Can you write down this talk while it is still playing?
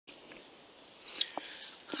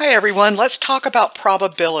Hi everyone, let's talk about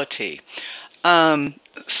probability.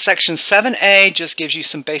 Section 7A just gives you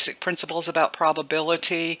some basic principles about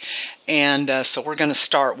probability, and so we're going to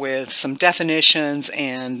start with some definitions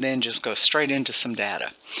and then just go straight into some data.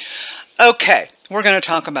 Okay, we're going to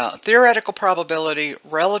talk about theoretical probability,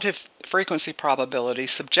 relative frequency probability,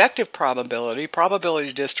 subjective probability,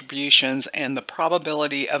 probability distributions, and the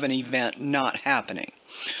probability of an event not happening.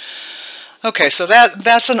 Okay, so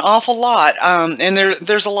that's an awful lot, and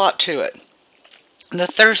there's a lot to it. The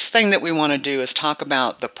first thing that we want to do is talk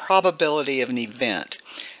about the probability of an event.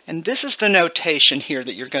 And this is the notation here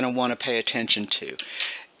that you're going to want to pay attention to,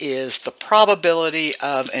 is the probability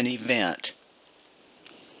of an event.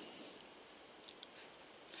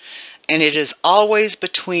 And it is always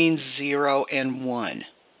between 0 and 1.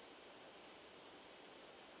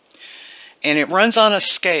 And it runs on a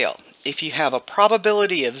scale. If you have a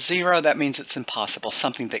probability of 0, that means it's impossible,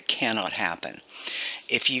 something that cannot happen.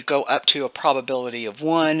 If you go up to a probability of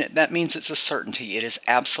 1, that means it's a certainty. It is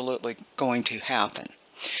absolutely going to happen.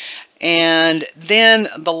 And then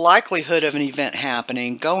the likelihood of an event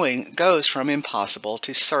happening goes from impossible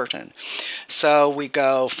to certain. So we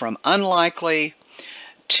go from unlikely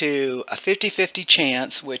to a 50-50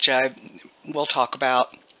 chance, which I will talk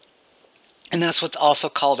about. And that's what's also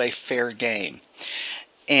called a fair game.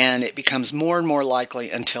 And it becomes more and more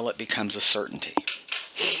likely until it becomes a certainty.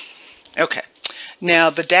 Okay. Now,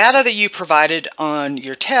 the data that you provided on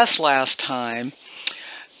your test last time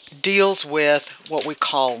deals with what we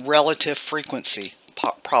call relative frequency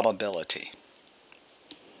probability.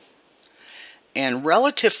 And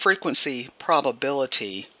relative frequency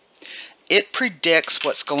probability, it predicts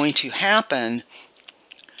what's going to happen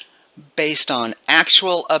based on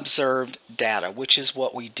actual observed data, which is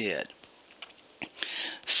what we did.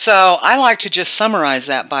 So I like to just summarize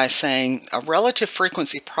that by saying a relative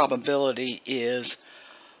frequency probability is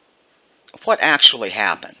what actually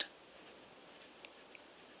happened.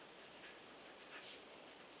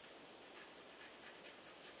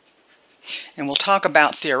 And we'll talk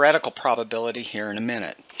about theoretical probability here in a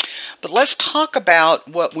minute. But let's talk about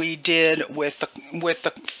what we did with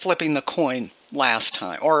the flipping the coin last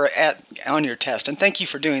time, or on your test. And thank you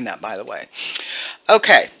for doing that, by the way.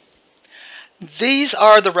 Okay. These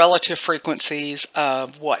are the relative frequencies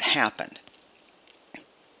of what happened.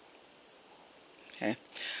 Okay.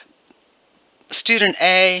 Student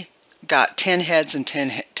A got 10 heads and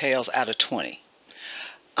 10 tails out of 20.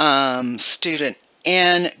 Student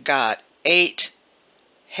N got 8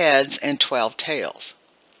 heads and 12 tails.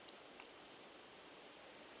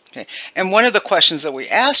 Okay. And one of the questions that we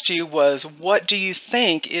asked you was,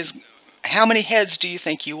 how many heads do you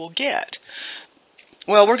think you will get?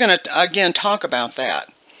 Well, we're going to, again, talk about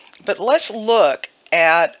that. But let's look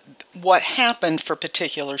at what happened for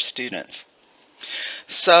particular students.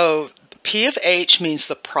 So, P of H means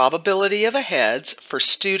the probability of a heads for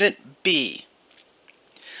student B.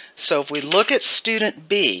 So, if we look at student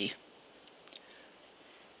B,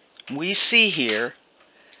 we see here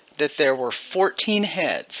that there were 14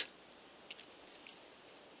 heads.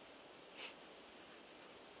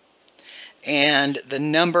 And the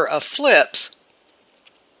number of flips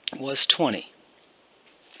was 20.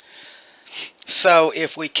 So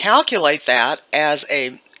if we calculate that as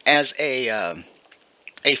a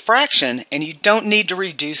fraction, and you don't need to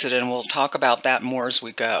reduce it, and we'll talk about that more as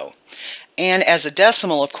we go. And as a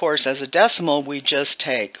decimal, of course, as a decimal, we just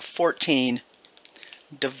take 14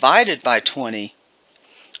 divided by 20,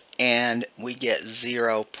 and we get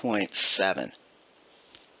 0.7.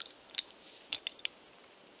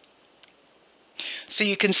 So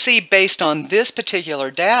you can see, based on this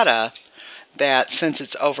particular data, that since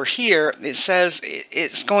it's over here, it says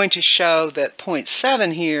it's going to show that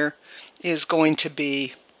 0.7 here is going to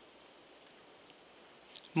be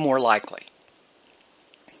more likely.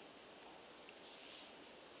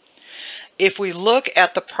 If we look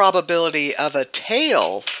at the probability of a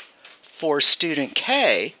tail for student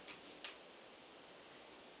K,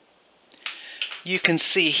 you can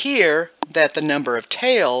see here that the number of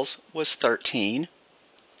tails was 13.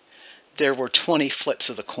 There were 20 flips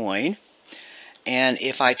of the coin. And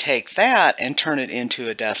if I take that and turn it into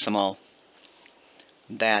a decimal,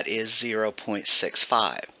 that is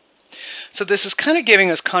 0.65. So this is kind of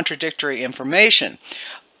giving us contradictory information.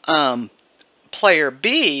 Player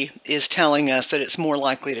B is telling us that it's more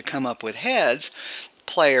likely to come up with heads.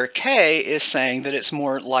 Player K is saying that it's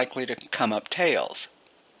more likely to come up tails.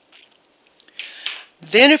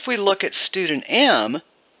 Then if we look at student M,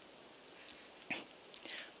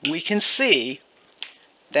 we can see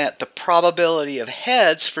that the probability of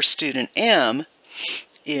heads for student M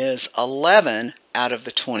is 11 out of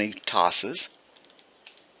the 20 tosses.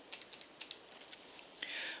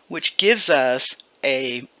 which gives us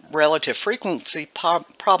a relative frequency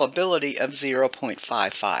probability of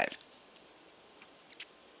 0.55.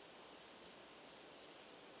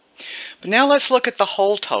 But now let's look at the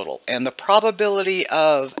whole total, and the probability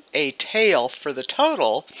of a tail for the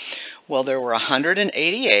total, well, there were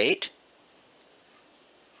 188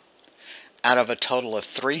 out of a total of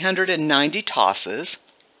 390 tosses,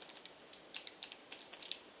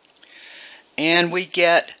 and we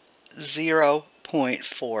get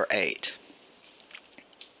 0.48.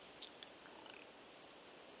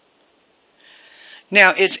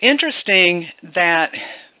 Now, it's interesting that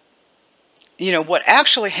what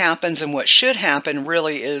actually happens and what should happen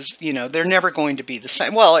really is, they're never going to be the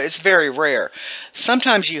same. Well, it's very rare.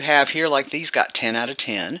 Sometimes you have here, like these got 10 out of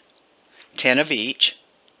 10, 10 of each.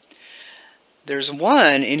 There's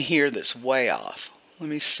one in here that's way off. Let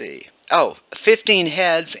me see. Oh, 15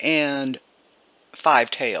 heads and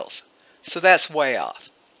 5 tails. So that's way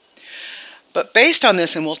off. But based on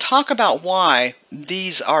this, and we'll talk about why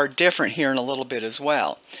these are different here in a little bit as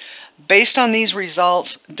well. Based on these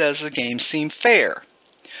results, does the game seem fair?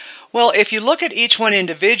 Well, if you look at each one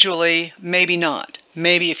individually, maybe not.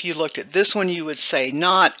 Maybe if you looked at this one, you would say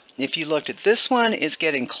not. If you looked at this one, it's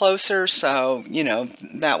getting closer, so,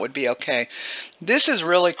 that would be okay. This is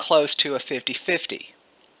really close to a 50-50.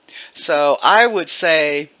 So I would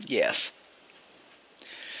say yes.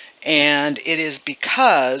 And it is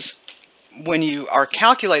because when you are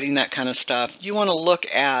calculating that kind of stuff, you want to look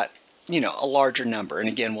at a larger number, and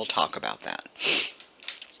again, we'll talk about that.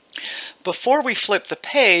 Before we flip the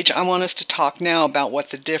page, I want us to talk now about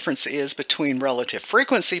what the difference is between relative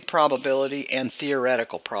frequency probability and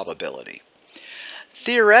theoretical probability.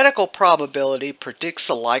 Theoretical probability predicts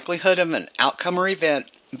the likelihood of an outcome or event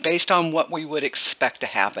based on what we would expect to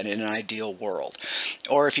happen in an ideal world,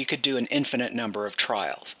 or if you could do an infinite number of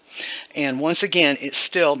trials. And once again, it's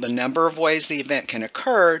still the number of ways the event can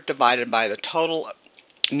occur divided by the total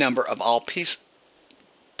number of all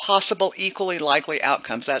possible equally likely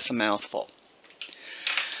outcomes. That's a mouthful.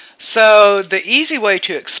 So the easy way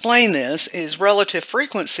to explain this is relative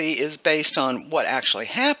frequency is based on what actually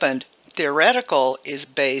happened. Theoretical is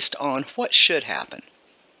based on what should happen.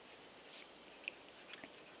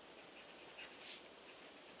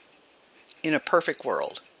 In a perfect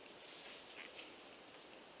world.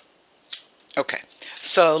 Okay,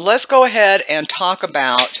 so let's go ahead and talk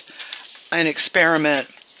about an experiment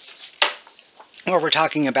where we're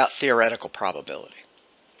talking about theoretical probability.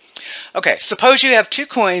 Okay, suppose you have 2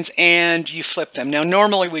 coins and you flip them. Now,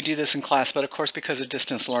 normally we do this in class, but of course, because of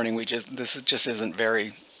distance learning, this just isn't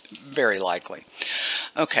very likely.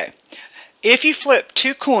 Okay, if you flip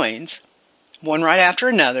 2 coins, one right after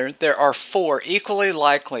another, there are 4 equally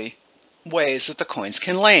likely ways that the coins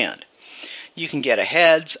can land. You can get a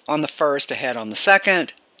heads on the first, a head on the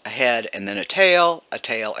second, a head and then a tail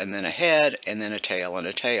and then a head, and then a tail and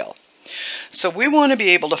a tail. So we want to be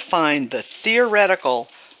able to find the theoretical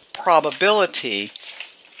probability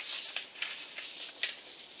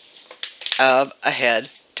of a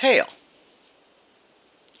head-tail.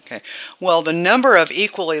 Okay. Well, the number of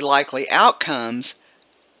equally likely outcomes,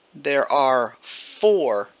 there are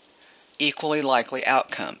 4 equally likely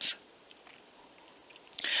outcomes.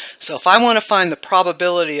 So if I want to find the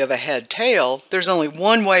probability of a head-tail, there's only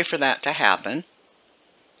one way for that to happen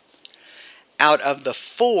out of the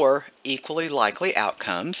 4 equally likely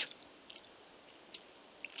outcomes.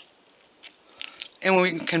 And when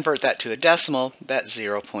we can convert that to a decimal, that's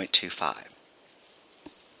 0.25.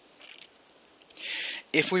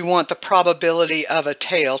 If we want the probability of a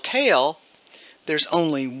tail-tail, there's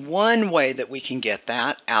only one way that we can get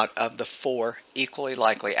that out of the 4 equally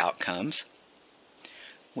likely outcomes,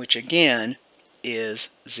 which again is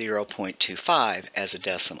 0.25 as a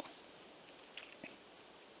decimal.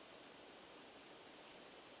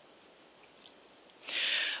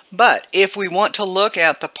 But if we want to look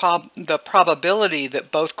at the probability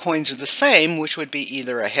that both coins are the same, which would be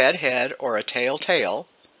either a head-head or a tail-tail,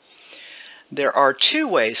 there are 2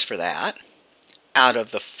 ways for that out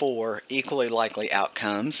of the 4 equally likely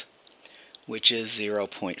outcomes, which is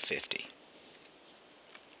 0.50.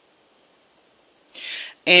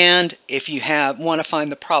 And if you want to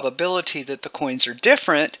find the probability that the coins are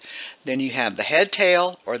different, then you have the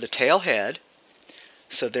head-tail or the tail-head.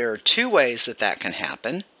 So there are 2 ways that that can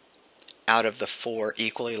happen out of the 4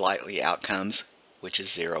 equally likely outcomes, which is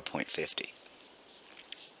 0.50.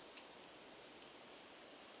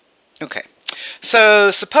 Okay,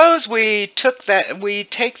 so suppose we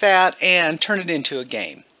take that and turn it into a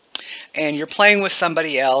game. And you're playing with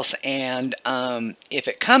somebody else, and if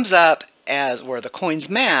it comes up as where the coins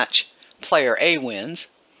match, player A wins.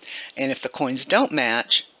 And if the coins don't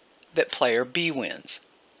match, that player B wins.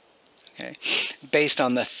 Okay. Based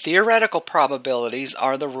on the theoretical probabilities,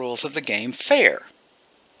 are the rules of the game fair?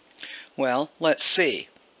 Well, let's see.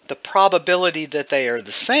 The probability that they are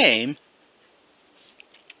the same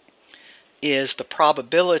is the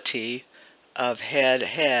probability of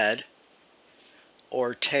head-head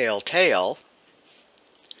or tail-tail,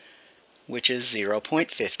 which is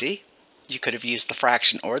 0.50. You could have used the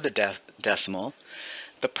fraction or the decimal.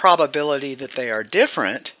 The probability that they are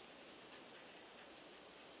different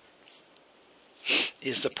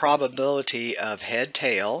is the probability of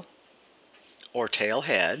head-tail or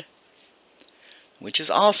tail-head, which is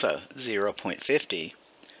also 0.50.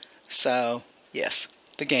 So, yes,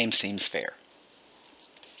 the game seems fair.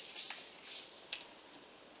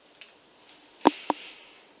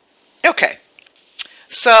 Okay,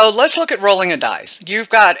 so let's look at rolling a dice. You've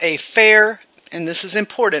got a fair, and this is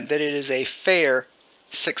important, that it is a fair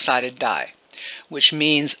six-sided die, which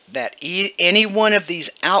means that any one of these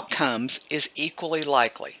outcomes is equally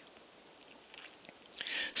likely.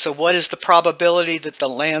 So what is the probability that the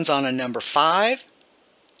lands on a number 5?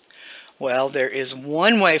 Well, there is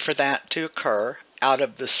one way for that to occur out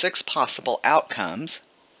of the 6 possible outcomes,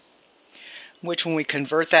 which when we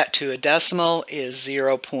convert that to a decimal is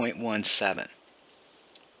 0.17.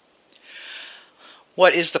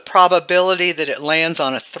 What is the probability that it lands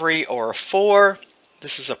on a 3 or a 4?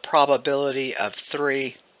 This is a probability of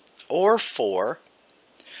 3 or 4.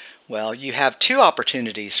 Well, you have 2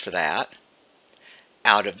 opportunities for that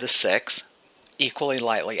out of the 6 equally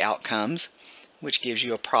likely outcomes, which gives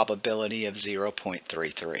you a probability of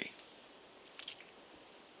 0.33.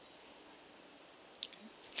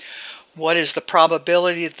 What is the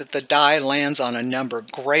probability that the die lands on a number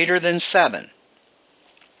greater than 7?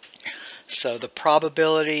 So the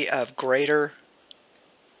probability of greater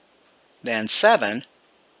than 7,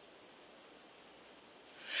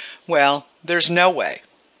 well, there's no way.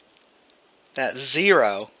 That's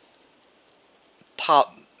 0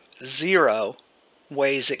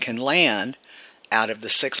 ways it can land out of the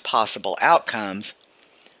 6 possible outcomes,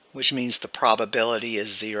 which means the probability is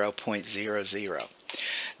 0.00.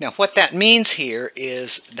 Now what that means here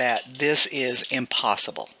is that this is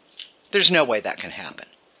impossible. There's no way that can happen.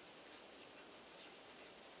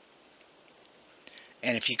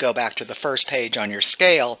 And if you go back to the first page on your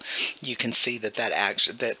scale, you can see that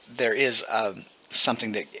that there is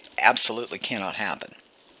something that absolutely cannot happen.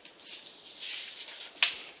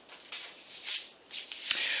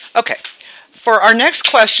 Okay, for our next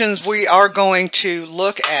questions, we are going to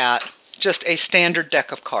look at just a standard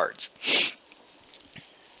deck of cards.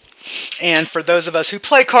 And for those of us who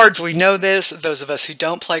play cards, we know this. Those of us who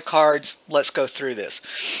don't play cards, let's go through this.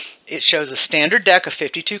 It shows a standard deck of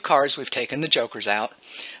 52 cards. We've taken the jokers out.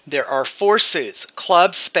 There are 4 suits: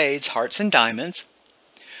 clubs, spades, hearts, and diamonds.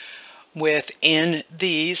 Within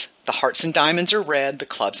these, the hearts and diamonds are red, the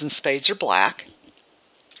clubs and spades are black.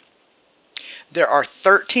 There are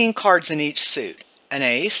 13 cards in each suit: an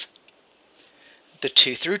ace, the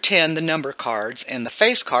 2 through 10, the number cards, and the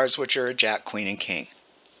face cards, which are a jack, queen, and king.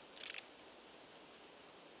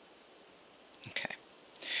 Okay.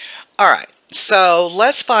 All right. So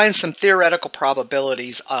let's find some theoretical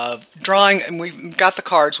probabilities of drawing, and we've got the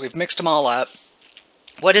cards, we've mixed them all up.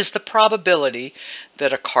 What is the probability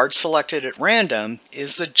that a card selected at random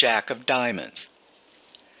is the jack of diamonds?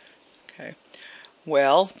 Okay.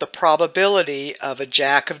 Well, the probability of a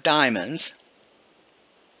jack of diamonds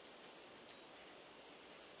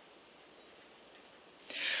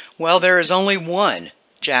well, there is only one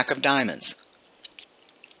jack of diamonds.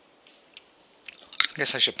 I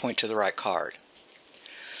guess I should point to the right card.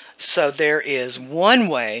 So there is one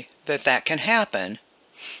way that that can happen.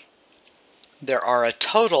 There are a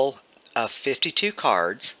total of 52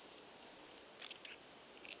 cards.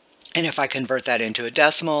 And if I convert that into a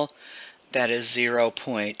decimal, that is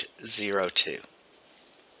 0.02.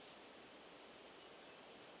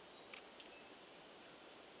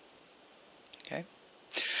 Okay.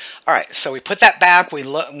 All right, so we put that back,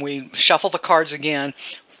 we shuffle the cards again.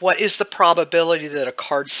 What is the probability that a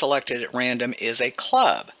card selected at random is a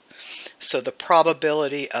club? So the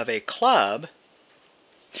probability of a club,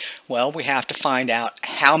 well, we have to find out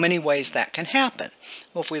how many ways that can happen.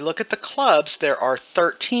 Well, if we look at the clubs, there are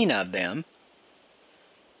 13 of them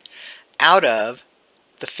out of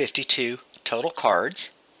the 52 total cards,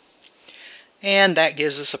 and that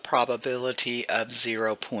gives us a probability of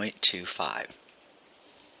 0.25.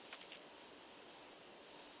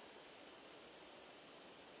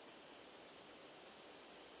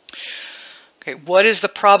 Okay, what is the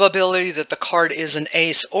probability that the card is an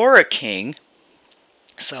ace or a king?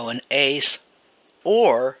 So an ace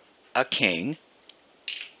or a king.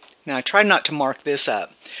 Now I tried not to mark this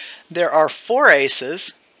up. There are 4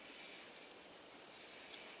 aces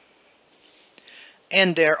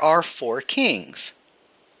and there are 4 kings.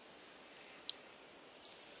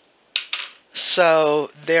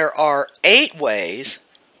 So there are 8 ways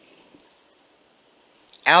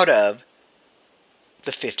out of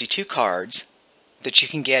the 52 cards that you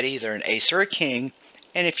can get either an ace or a king,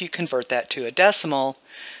 and if you convert that to a decimal,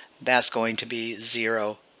 that's going to be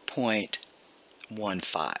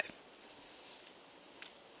 0.15.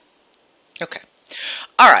 Okay.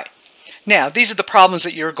 All right. Now, these are the problems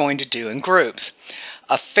that you're going to do in groups.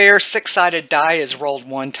 A fair 6-sided die is rolled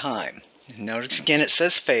 1 time. Notice again it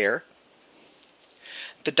says fair.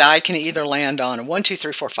 The die can either land on a 1, 2,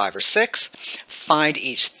 3, 4, 5, or 6. Find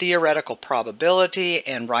each theoretical probability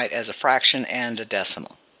and write as a fraction and a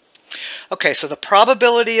decimal. Okay, so the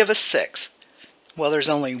probability of a 6. Well, there's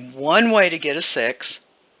only one way to get a 6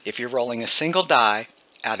 if you're rolling a single die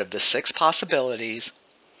out of the 6 possibilities.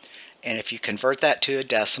 And if you convert that to a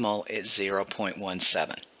decimal, it's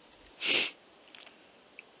 0.17.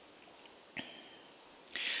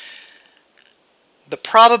 The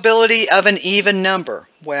probability of an even number.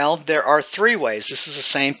 Well, there are 3 ways. This is the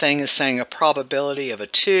same thing as saying a probability of a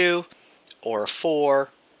 2 or a 4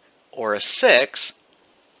 or a 6.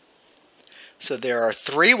 So there are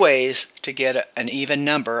 3 ways to get an even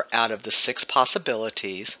number out of the 6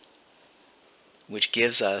 possibilities, which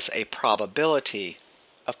gives us a probability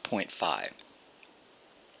of 0.5.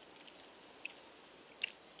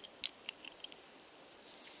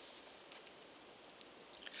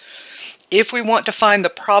 If we want to find the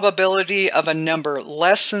probability of a number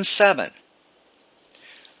less than 7,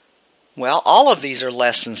 well, all of these are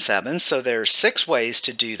less than 7, so there are 6 ways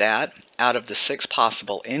to do that out of the 6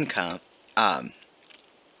 possible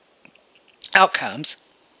outcomes,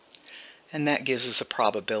 and that gives us a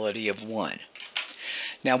probability of 1.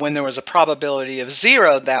 Now, when there was a probability of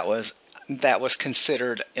 0, that was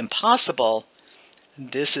considered impossible.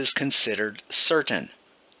 This is considered certain.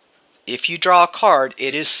 If you draw a card,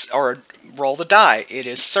 or roll the die, it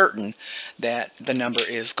is certain that the number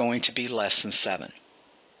is going to be less than 7.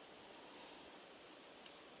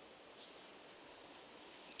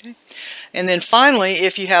 Okay. And then finally,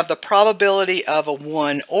 if you have the probability of a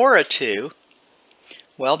 1 or a 2,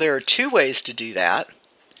 well, there are 2 ways to do that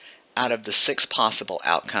out of the 6 possible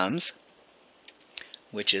outcomes,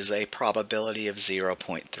 which is a probability of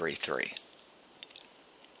 0.33.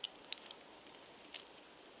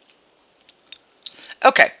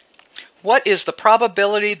 Okay, what is the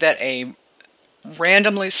probability that a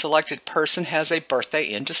randomly selected person has a birthday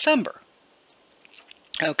in December?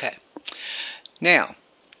 Okay, now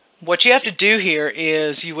what you have to do here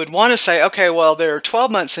is you would want to say, okay, well, there are 12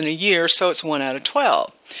 months in a year, so it's 1 out of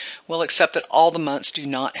 12. Well, except that all the months do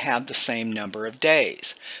not have the same number of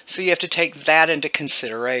days. So you have to take that into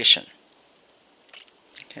consideration.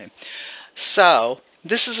 Okay, so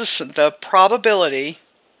this is the probability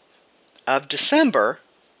of December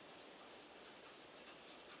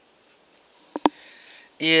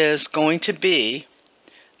is going to be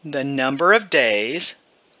the number of days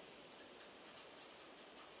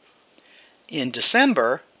in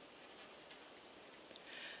December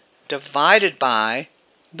divided by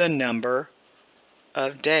the number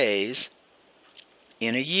of days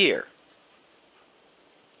in a year.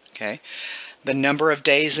 Okay, the number of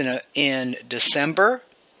days in December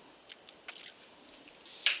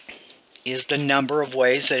is the number of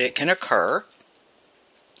ways that it can occur,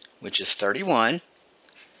 which is 31.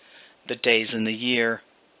 The days in the year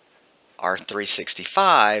are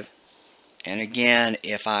 365. And again,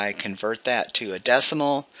 if I convert that to a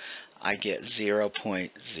decimal, I get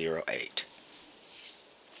 0.08,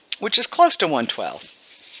 which is close to 1/12.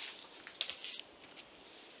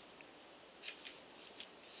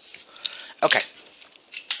 Okay,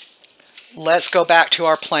 let's go back to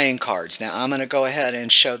our playing cards. Now I'm going to go ahead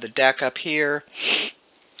and show the deck up here.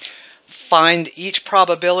 Find each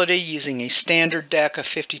probability using a standard deck of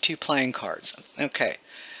 52 playing cards. Okay,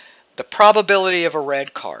 the probability of a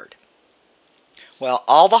red card. Well,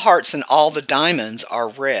 all the hearts and all the diamonds are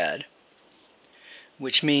red,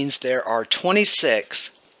 which means there are 26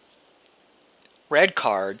 red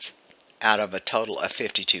cards out of a total of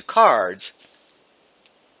 52 cards,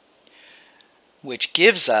 which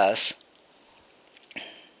gives us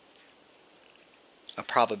a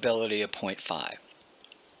probability of 0.5.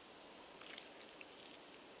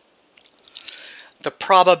 The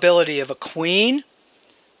probability of a queen,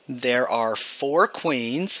 there are 4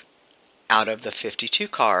 queens out of the 52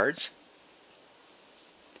 cards,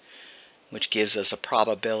 which gives us a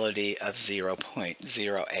probability of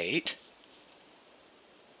 0.08.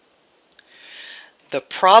 The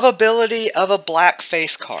probability of a black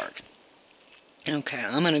face card. Okay,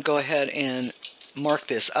 I'm going to go ahead and mark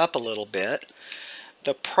this up a little bit.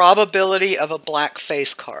 The probability of a black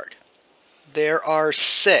face card. There are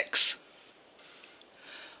 6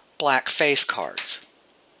 black face cards.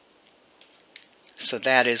 So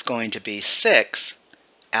that is going to be 6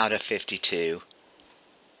 out of 52,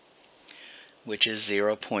 which is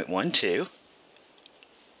 0.12.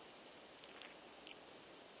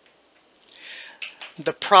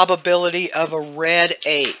 The probability of a red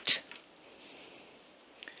 8.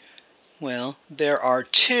 Well, there are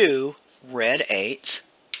 2 red 8s.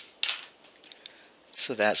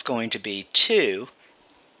 So that's going to be 2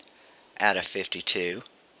 out of 52,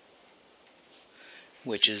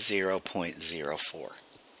 which is 0.04.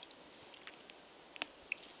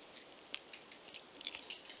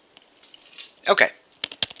 Okay,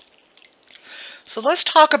 so let's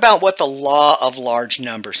talk about what the law of large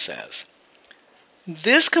numbers says.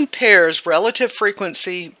 This compares relative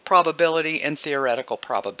frequency probability and theoretical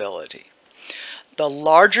probability. The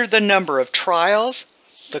larger the number of trials,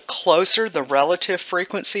 the closer the relative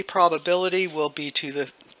frequency probability will be to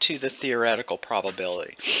the theoretical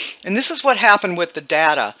probability. And this is what happened with the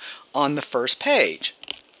data on the first page.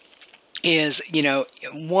 Is,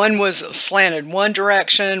 one was slanted one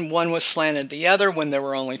direction, one was slanted the other when there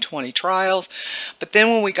were only 20 trials. But then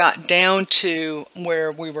when we got down to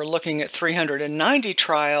where we were looking at 390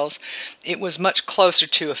 trials, it was much closer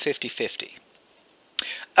to a 50-50.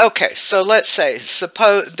 Okay, so let's say,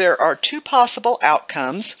 suppose there are 2 possible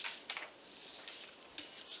outcomes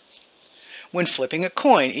when flipping a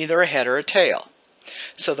coin, either a head or a tail.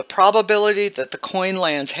 So the probability that the coin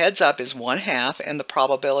lands heads up is 1/2, and the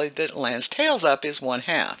probability that it lands tails up is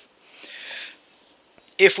 1/2.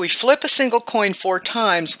 If we flip a single coin 4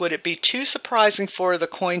 times, would it be too surprising for the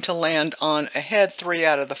coin to land on a head 3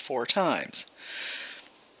 out of the 4 times?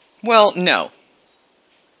 Well, no.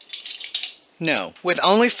 No. With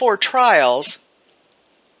only 4 trials,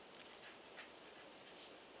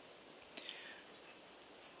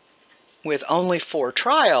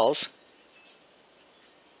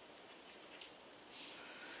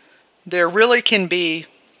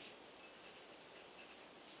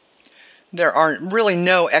 there are really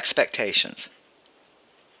no expectations.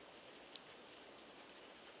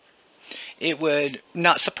 It would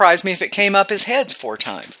not surprise me if it came up as heads 4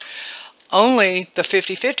 times. Only the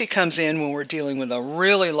 50-50 comes in when we're dealing with a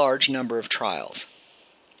really large number of trials.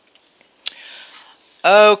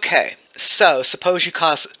 Okay, so suppose you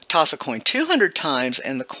toss a coin 200 times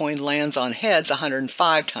and the coin lands on heads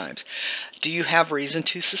 105 times. Do you have reason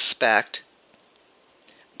to suspect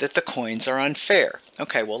that the coins are unfair?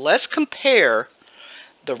 Okay, well, let's compare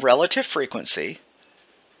the relative frequency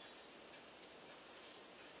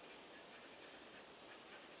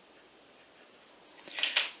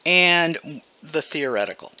and the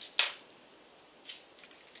theoretical.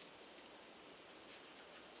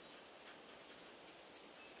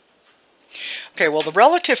 Okay, well, the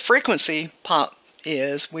relative frequency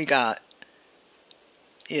is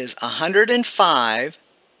 105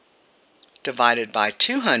 divided by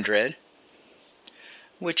 200,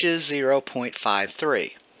 which is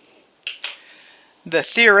 0.53. The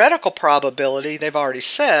theoretical probability, they've already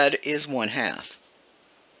said, is 1/2,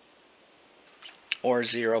 or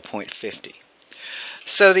 0.50.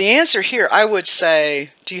 So the answer here, I would say,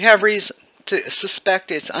 do you have reason to suspect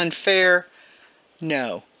it's unfair?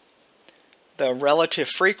 No. The relative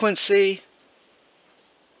frequency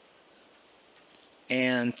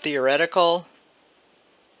and theoretical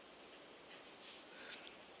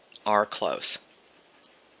are close.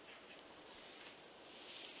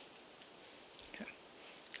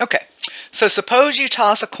 Okay, so suppose you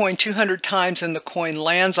toss a coin 200 times and the coin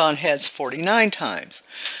lands on heads 49 times.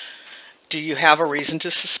 Do you have a reason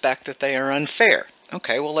to suspect that they are unfair?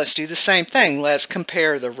 Okay, well, let's do the same thing. Let's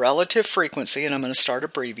compare the relative frequency, and I'm going to start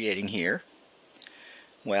abbreviating here.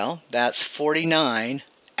 Well, that's 49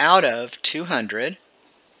 out of 200,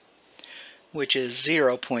 which is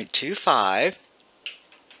 0.25.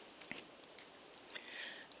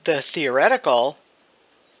 The theoretical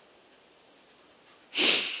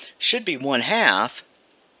should be 1/2.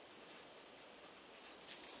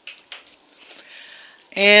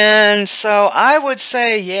 And so I would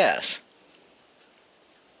say yes.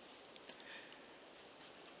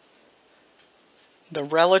 The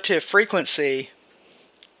relative frequency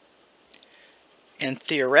and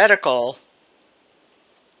theoretical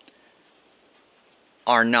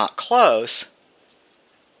are not close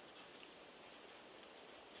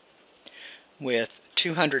with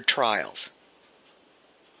 200 trials.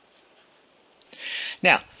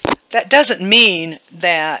 Now, That doesn't mean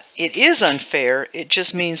that it is unfair. It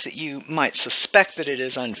just means that you might suspect that it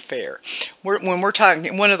is unfair. When we're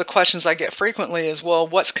talking, one of the questions I get frequently is, well,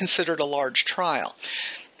 what's considered a large trial?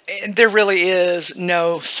 And there really is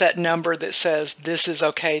no set number that says this is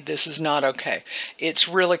okay, this is not okay. It's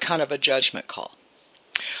really kind of a judgment call.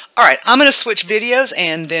 All right, I'm going to switch videos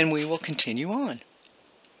and then we will continue on.